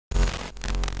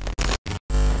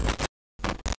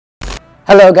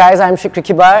Hello guys, I'm Sukru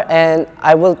Kibar and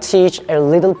I will teach a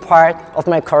little part of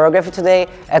my choreography today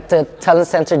at the talent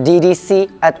center DDC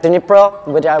at Dnepr,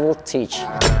 which I will teach.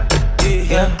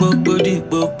 Yeah, love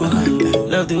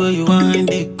the way you wind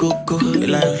it, coco.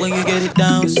 Like when you get it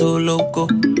down so loco.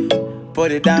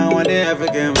 Put it down on the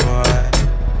African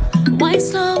boy. Wine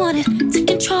slow on it, take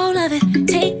control of it,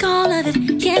 take all of it,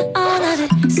 yeah, all of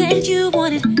it. Said you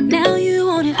want it, now you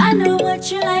want it. I know what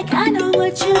you like, I know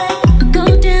what you like.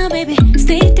 Go down, baby,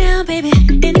 stay down, baby.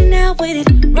 In and out with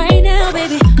it, right now,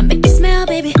 baby. I make you smile,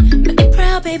 baby, make you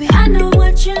proud, baby. I know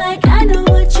what you like, I know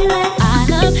what you like. I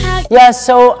love how. Yeah,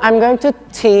 so I'm going to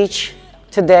teach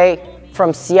today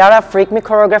from Ciara Freak Me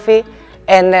choreography,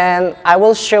 and then I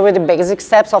will show you the basic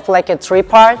steps of like a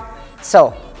 3-part.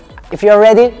 So if you're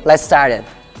ready, let's start it.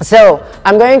 So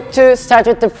I'm going to start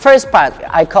with the first part.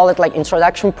 I call it like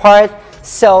introduction part.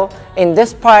 So in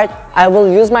this part, I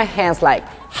will use my hands like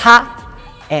ha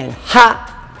and ha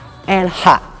and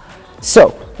ha.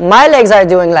 So my legs are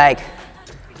doing like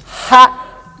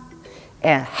ha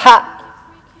and ha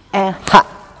and ha.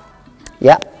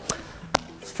 Yeah.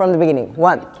 From the beginning,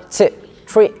 1, 2,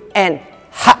 3, and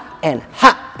ha and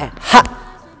ha and ha.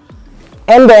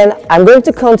 And then I'm going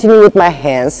to continue with my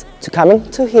hands to coming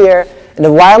to here,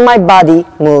 and while my body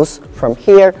moves from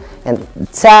here and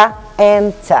ta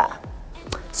and ta.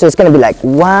 So it's going to be like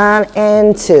 1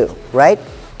 and 2, right?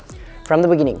 From the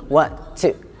beginning, 1,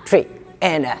 2, 3,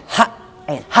 and a ha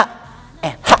and ha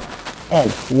and ha,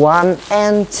 and 1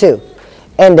 and 2.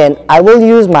 And then I will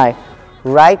use my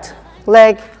right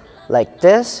leg like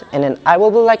this, and then I will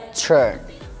be like turn.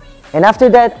 And after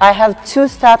that, I have 2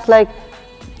 steps like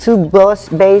 2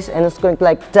 bass, and it's going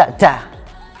like da da.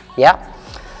 Yeah.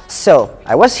 So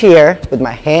I was here with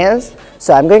my hands,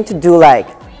 so I'm going to do like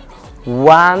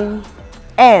 1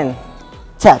 and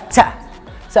ta ta.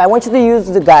 So I want you to use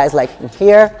the guys like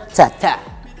here, ta ta,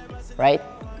 right?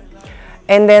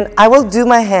 And then I will do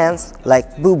my hands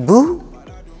like boo boo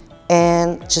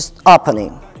and just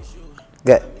opening.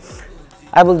 Good.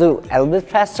 I will do a little bit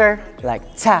faster,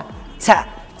 like ta ta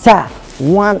ta.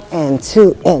 1 and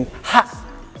 2 and ha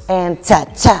and ta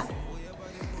ta.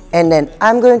 And then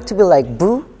I'm going to be like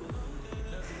boo.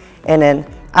 And then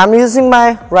I'm using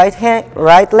my right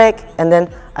leg, and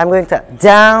then I'm going to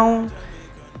down,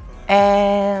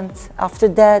 and after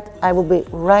that I will be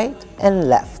right and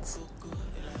left.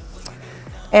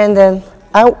 And then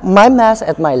my mass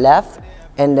at my left,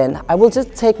 and then I will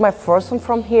just take my first one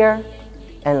from here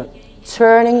and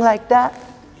turning like that,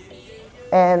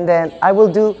 and then I will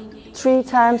do 3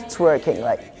 times twerking,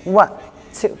 like 1,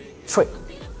 2, 3,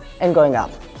 and going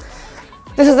up.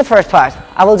 This is the first part.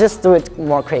 I will just do it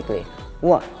more quickly.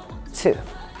 1, 2,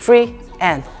 3,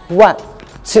 and 1,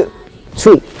 2,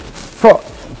 3, 4,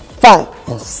 5,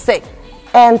 and 6,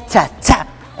 and ta ta,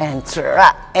 and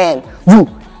tra, and woo,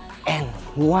 and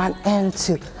 1 and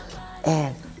 2,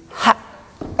 and ha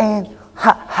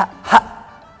ha ha.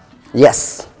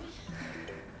 Yes.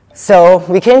 So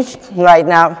we can right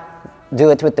now do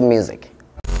it with the music.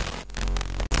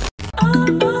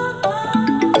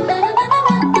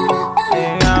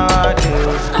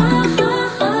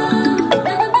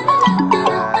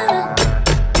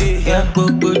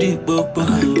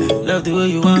 Love the way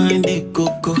you wind it,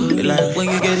 coco. Like when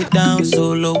you get it down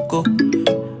so loco.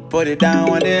 Put it down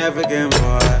on the African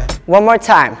boy. One more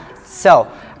time.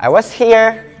 So I was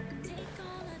here,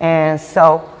 and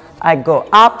so I go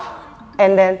up,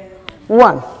 and then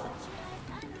 1,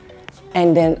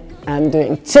 and then I'm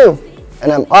doing 2,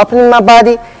 and I'm opening my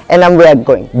body, and I'm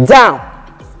going down,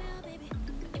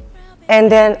 and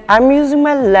then I'm using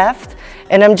my left,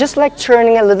 and I'm just like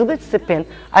turning a little bit spin.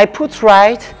 I put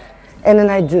right, and then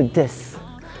I do this.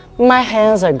 My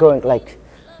hands are going like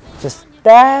just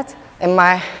that, and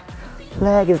my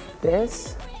leg is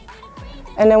this.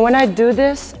 And then when I do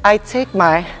this, I take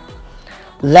my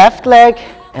left leg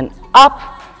and up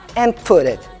and put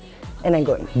it, and then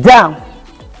going down.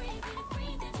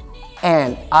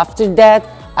 And after that,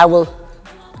 I will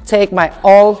take my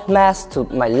all mass to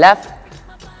my left,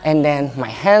 and then my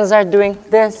hands are doing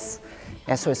this,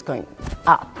 and so it's going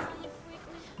up.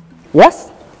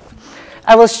 Yes?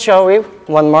 I will show you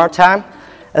one more time,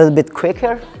 a little bit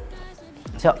quicker.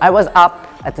 So I was up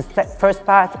at the first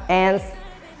part, and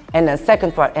then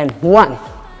second part, and 1,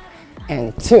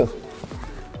 and 2,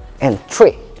 and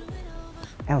 3,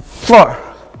 and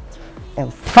 4,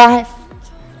 and 5,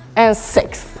 and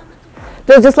 6.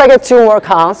 There's just like 2 more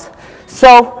counts.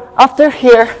 So after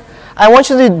here, I want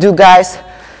you to do, guys,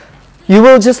 you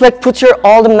will just like put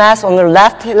all the mass on the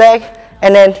left leg,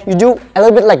 and then you do a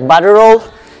little bit like butter roll,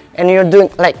 and you're doing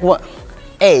like 1,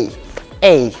 A,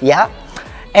 yeah?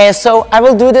 And so I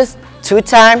will do this 2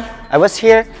 times. I was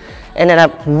here, and then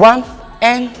up 1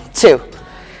 and 2.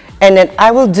 And then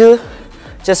I will do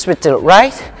just with the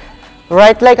right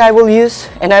leg I will use,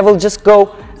 and I will just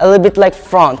go a little bit like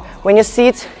front. When you see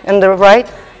it in the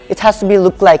right, it has to be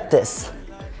look like this.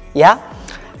 Yeah?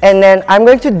 And then I'm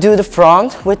going to do the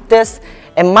front with this,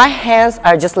 and my hands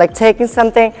are just like taking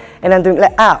something, and I'm doing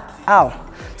like ow, ow.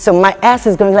 So my ass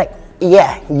is going like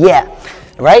yeah, yeah,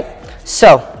 right?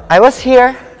 So I was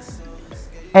here,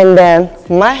 and then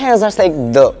my hands are like,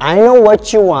 I know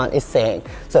what you want, is saying.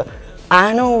 So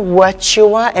I know what you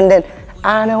want, and then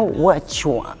I know what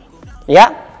you want.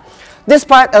 Yeah? This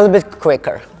part a little bit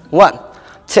quicker. 1,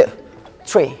 2,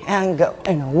 3, and go.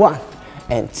 And 1,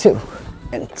 and 2,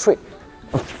 and 3,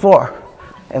 and 4,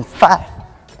 and 5,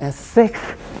 and 6,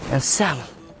 and 7,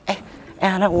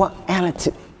 and a 1, and a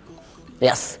 2.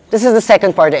 Yes, this is the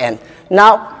second part, the end.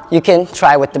 Now you can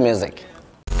try with the music.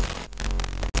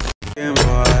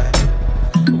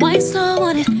 Wine slow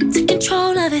on it, take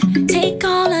control of it, take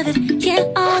all of it,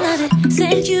 yeah, all of it.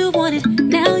 Said you want it,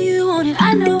 now you want it.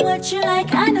 I know what you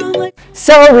like, I know what.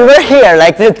 So we were here,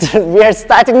 like we are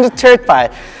starting the third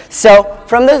part. So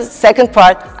from the second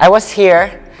part, I was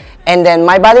here, and then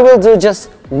my body will do just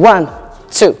 1,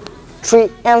 2, 3,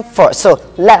 and 4. So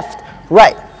left,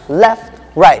 right, left,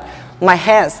 right. My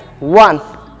hands 1,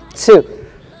 2,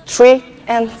 3,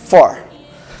 and 4.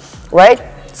 Right?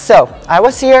 So I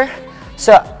was here.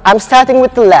 So I'm starting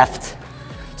with the left.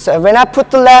 So when I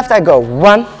put the left, I go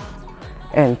 1,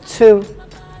 and 2,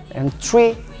 and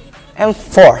 3, and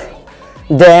 4.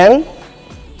 Then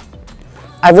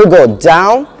I will go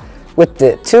down with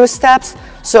the 2 steps.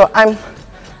 So I'm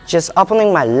just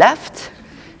opening my left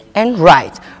and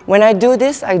right. When I do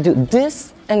this, I do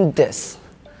this and this.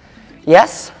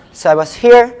 Yes? So I was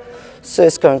here. So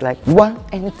it's going like 1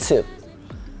 and 2.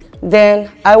 Then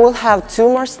I will have 2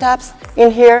 more steps in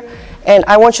here, and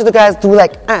I want you to guys do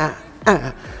like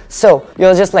So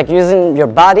you're just like using your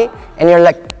body, and you're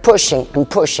like pushing and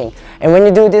pushing. And when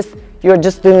you do this, you're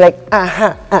just doing like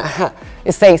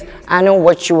It says, I know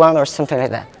what you want, or something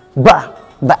like that. Ba,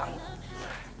 ba.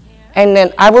 And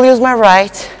then I will use my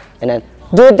right, and then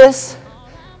do this,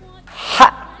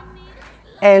 ha.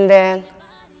 And then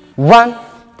 1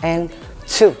 and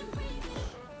 2.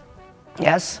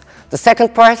 Yes? The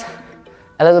second part,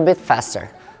 a little bit faster.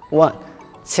 1,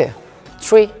 2,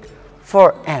 3,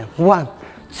 4, and 1,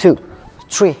 2,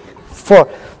 3, 4,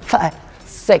 5,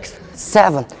 6,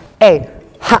 7, 8,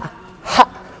 ha, ha,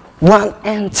 1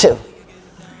 and 2.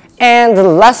 And the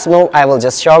last move I will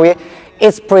just show you,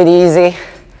 it's pretty easy.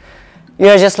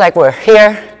 You're just like, we're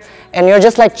here, and you're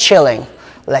just like chilling.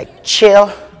 Like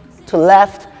chill to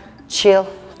left, chill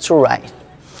to right.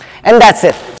 And that's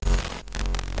it.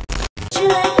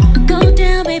 Go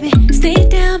down, baby, stay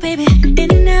down, baby,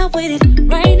 in and out with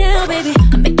it, right now, baby.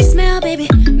 I make you smile, baby,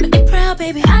 make me proud,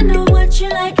 baby. I know what you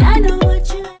like, I know what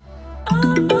you like.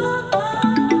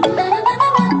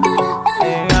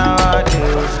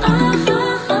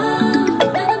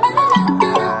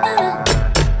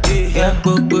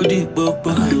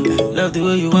 Love the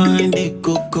way you wind it,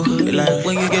 coco. Like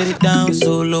when you get it down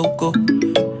so loco.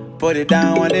 Put it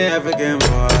down on the African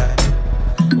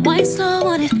boy. Wine slow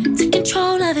on it, take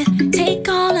control of it, take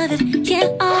all of it, yeah,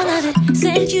 all of it.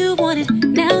 Said you want it,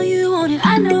 now you want it.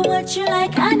 I know what you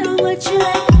like, I know what you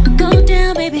like. Go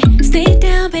down, baby, stay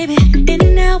down, baby, in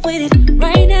and out with it,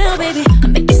 right now, baby. I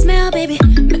make you smile, baby,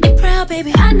 make me proud,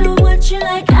 baby. I know what you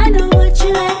like, I know what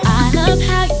you like. I love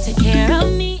how you take care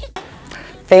of me.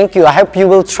 Thank you. I hope you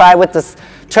will try with this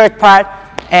third part,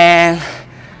 and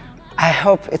I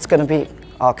hope it's gonna be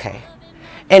okay.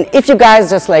 And if you guys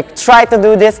just like try to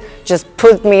do this, just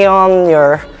put me on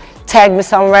your, tag me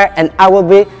somewhere, and I will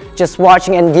be just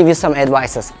watching and give you some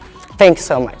advices. Thank you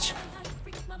so much.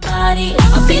 Body,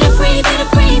 I'll be the free,